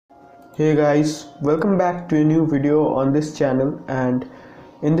Hey guys, welcome back to a new video on this channel, and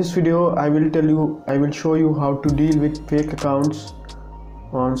in this video I will show you how to deal with fake accounts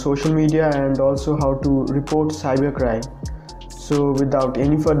on social media and also how to report cybercrime. So without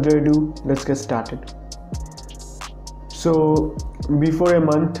any further ado, let's get started. So before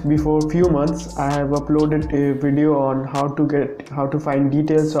a few months I have uploaded a video on how to find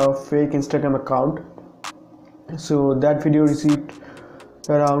details of fake Instagram account. So that video received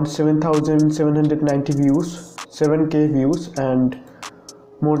around 7,790 views, 7k views, and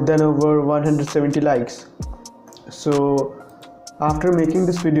more than over 170 likes. So after making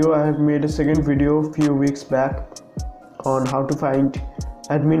this video, I have made a second video a few weeks back on how to find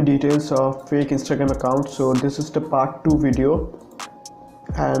admin details of fake Instagram accounts. So this is the part 2 video,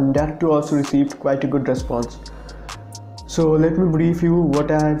 and that too also received quite a good response. So let me brief you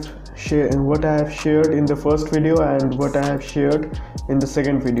what I have shared in the first video and what I have shared in the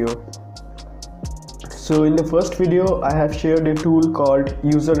second video. So in the first video I have shared a tool called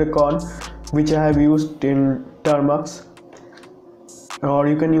Anukiran, which I have used in Termux, or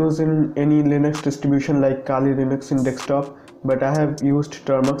you can use in any Linux distribution like Kali Linux in desktop, but I have used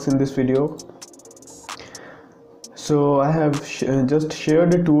Termux in this video. So I have just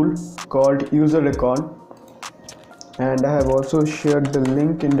shared a tool called Anukiran, and I have also shared the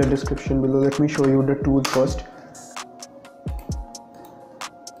link in the description below. Let me show you the tool first.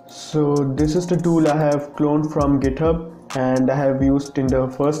 So this is the tool I have cloned from GitHub, and I have used in the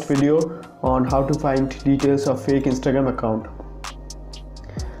first video on how to find details of fake Instagram account.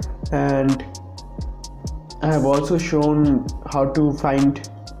 And I have also shown how to find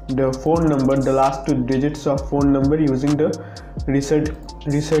the phone number, the last 2 digits of phone number, using the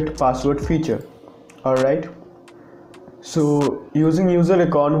reset password feature. Alright. So using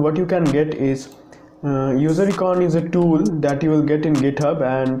Anukiran, what you can get is Anukiran is a tool that you will get in GitHub,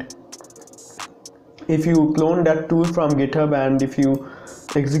 and if you clone that tool from GitHub and if you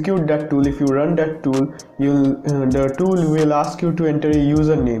execute that tool, if you run that tool, the tool will ask you to enter a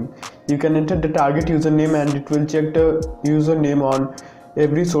username. You can enter the target username, and it will check the username on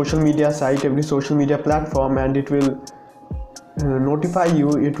every social media site, every social media platform, and it will notify you.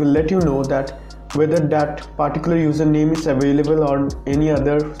 It will let you know that whether that particular username is available on any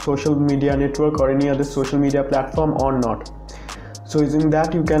other social media network or any other social media platform or not. So using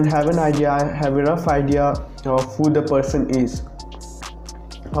that, you can have a rough idea of who the person is.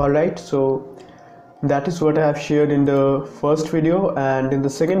 Alright, so that is what I have shared in the first video, and in the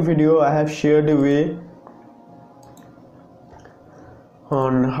second video I have shared a way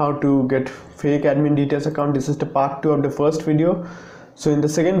on how to get fake admin details account. This is the part 2 of the first video. So in the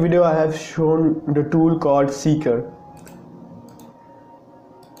second video I have shown the tool called Seeker.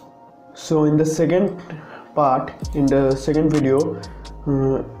 So in the second part, in the second video,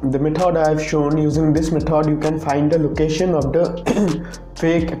 the method I have shown, using this method you can find the location of the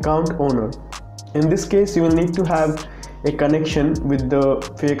fake account owner. In this case you will need to have a connection with the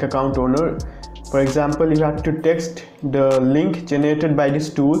fake account owner. For example, you have to text the link generated by this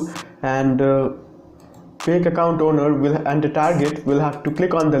tool, and the fake account owner and the target will have to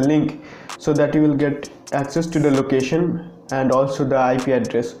click on the link so that you will get access to the location and also the IP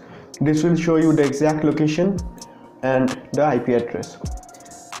address. This will show you the exact location and the IP address.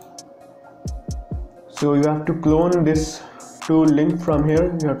 So you have to clone this tool link from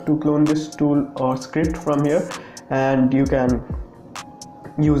here. You have to clone this tool or script from here, and you can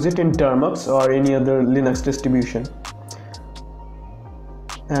use it in Termux or any other Linux distribution.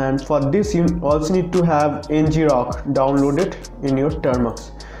 And for this you also need to have ngrok downloaded in your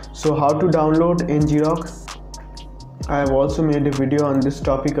Termux. So how to download ngrok? I have also made a video on this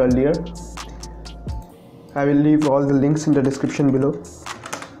topic earlier. I will leave all the links in the description below,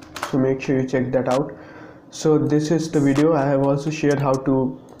 so make sure you check that out. So this is the video. I have also shared how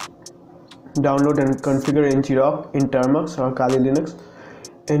to download and configure ngrok in Termux or Kali Linux.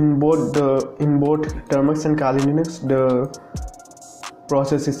 In both Termux and Kali Linux, the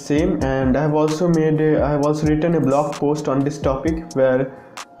process is same, and I have also written a blog post on this topic where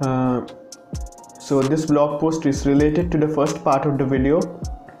so this blog post is related to the first part of the video,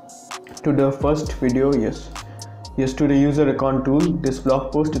 to the Anukiran tool. This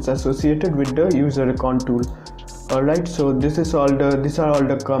blog post is associated with the Anukiran tool. Alright, so these are all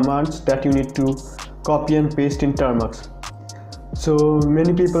the commands that you need to copy and paste in Termux. So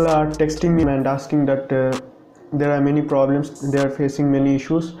many people are texting me and asking that there are many problems, they are facing many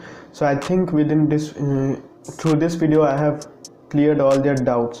issues. So I think within this through this video I have cleared all their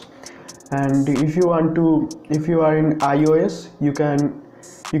doubts. And if you are in iOS,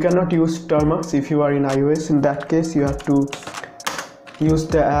 you cannot use Termux if you are in iOS. In that case you have to use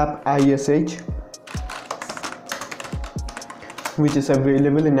the app ISH, which is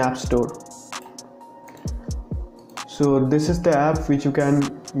available in App Store. So this is the app which you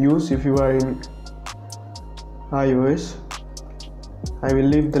can use if you are in iOS. I will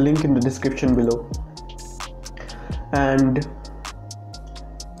leave the link in the description below. And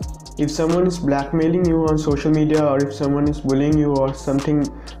if someone is blackmailing you on social media, or if someone is bullying you or something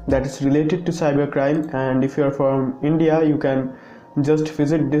that is related to cybercrime, and if you are from India, you can just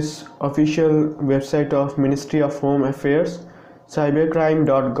visit this official website of Ministry of Home Affairs,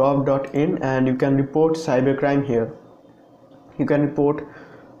 cybercrime.gov.in, and you can report cybercrime here. You can report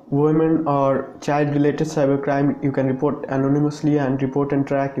women or child related cybercrime. You can report anonymously and report and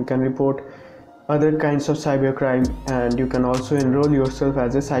track. You can report other kinds of cybercrime, and you can also enroll yourself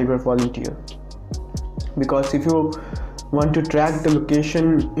as a cyber volunteer, because if you want to track the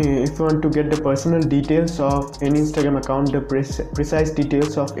location, if you want to get the personal details of any Instagram account, the precise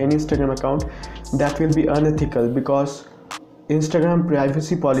details of any Instagram account, that will be unethical, because Instagram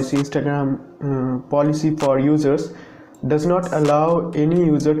privacy policy, policy for users does not allow any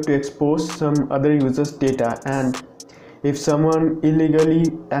user to expose some other user's data, and if someone illegally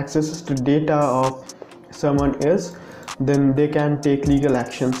accesses the data of someone else, then they can take legal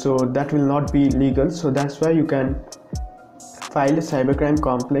action. So that will not be legal. So that's why you can file a cybercrime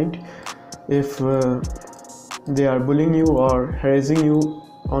complaint if they are bullying you or harassing you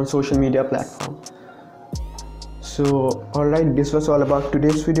on social media platform. So alright, this was all about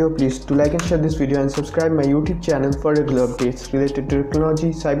today's video. Please do like and share this video, and subscribe my YouTube channel for regular updates related to technology,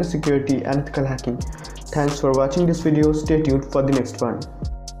 cybersecurity and ethical hacking. Thanks for watching this video. Stay tuned for the next one.